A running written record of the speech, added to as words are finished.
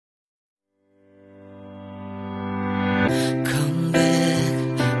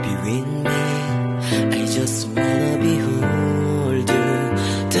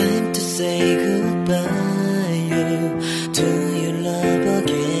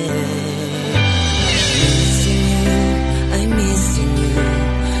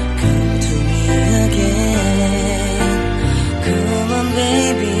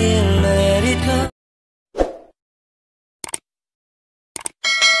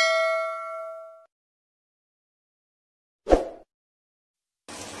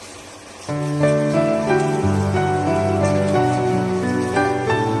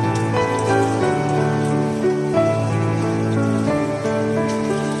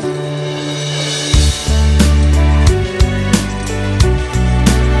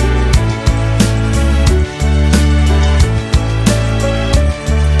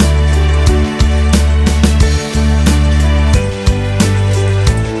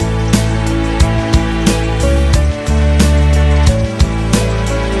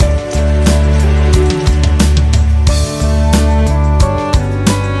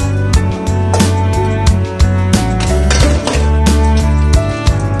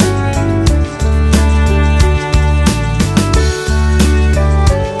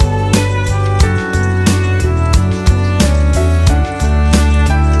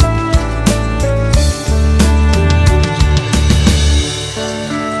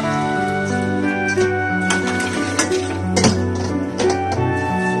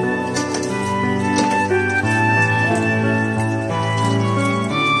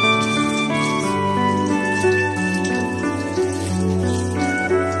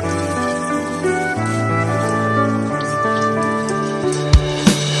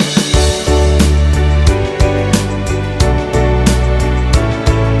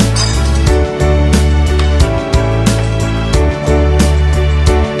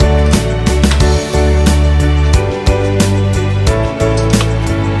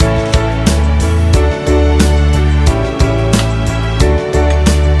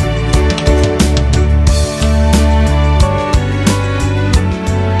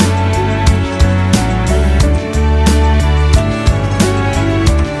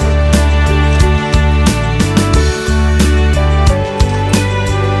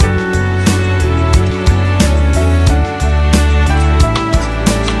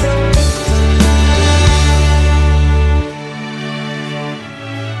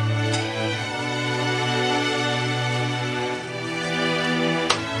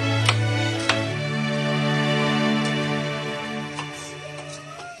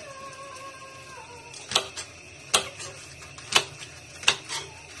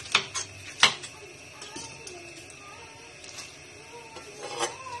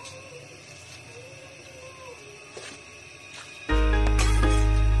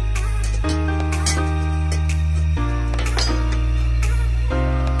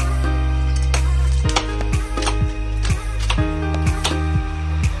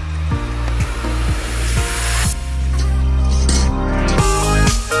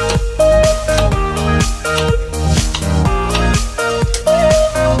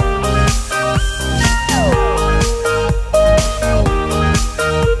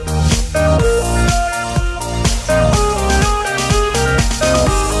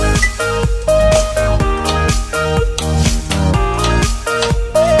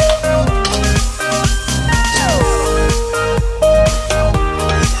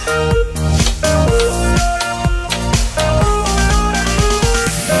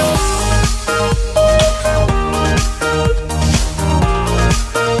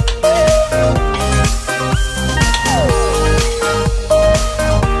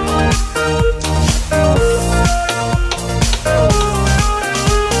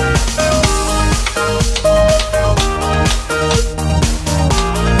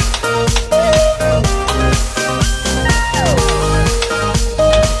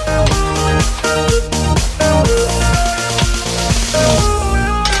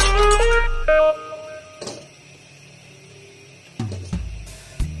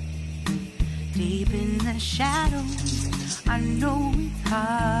Deep in the shadows, I know it's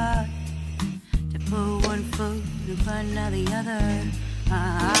hard to put one foot in front of the other.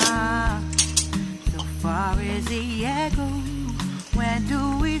 So far as the echo, where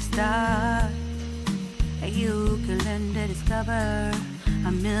do we start? You can learn to discover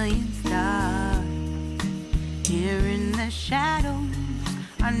a million stars. Here in the shadows,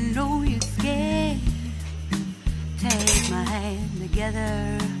 I know you're scared. Take my hand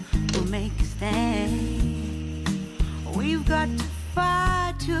together, we'll make a stand. We've got to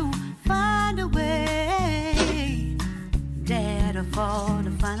fight to find a way. Dare to fall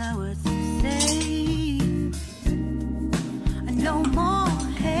to find out what to say. No more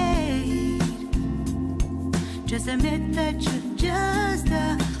hate. Just admit that you're just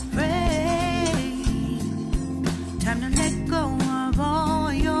afraid. Time to let go of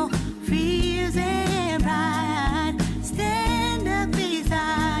all your fears and pride. Stand up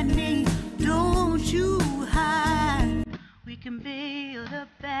beside me, don't you hide. We can build a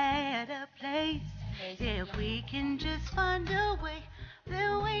better place if we can just find a way.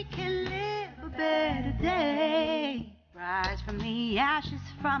 Then we can live a better day. Right. Rise from the ashes,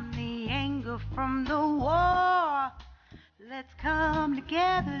 from the anger, from the war. Let's come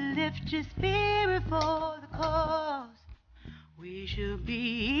together, lift your spirit for the cause. We should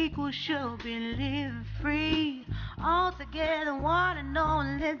be equal, should be living free. All together, one and all,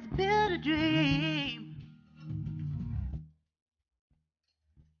 let's build a dream.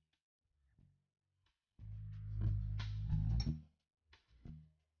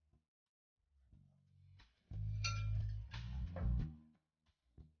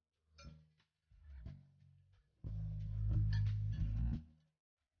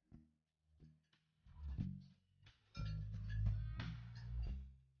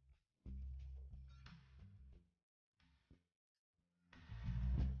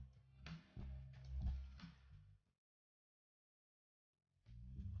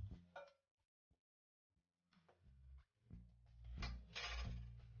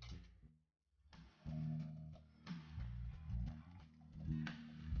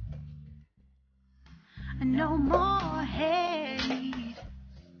 No more hate.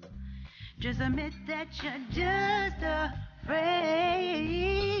 Just admit that you're just afraid.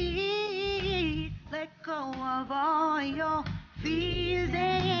 Let go of all your fears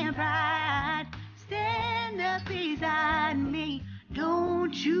and pride. Stand up beside me,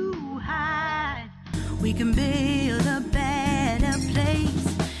 don't you hide. We can build a better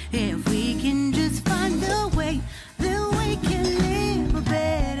place if we can just find a way. Then we can live a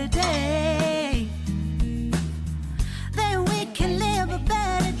better day. Then we can live a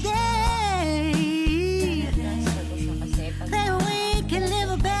better day. Then we can live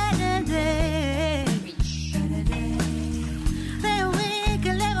a better day. Then we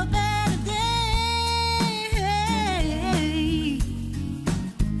can live a better day.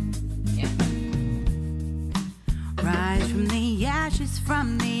 Rise from the ashes,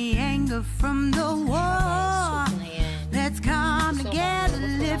 from the anger, from the war. Let's come together,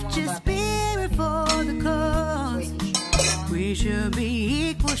 lift your spirit for the cause. We should be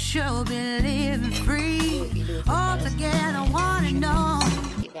equal, should be living free. All together, one and all.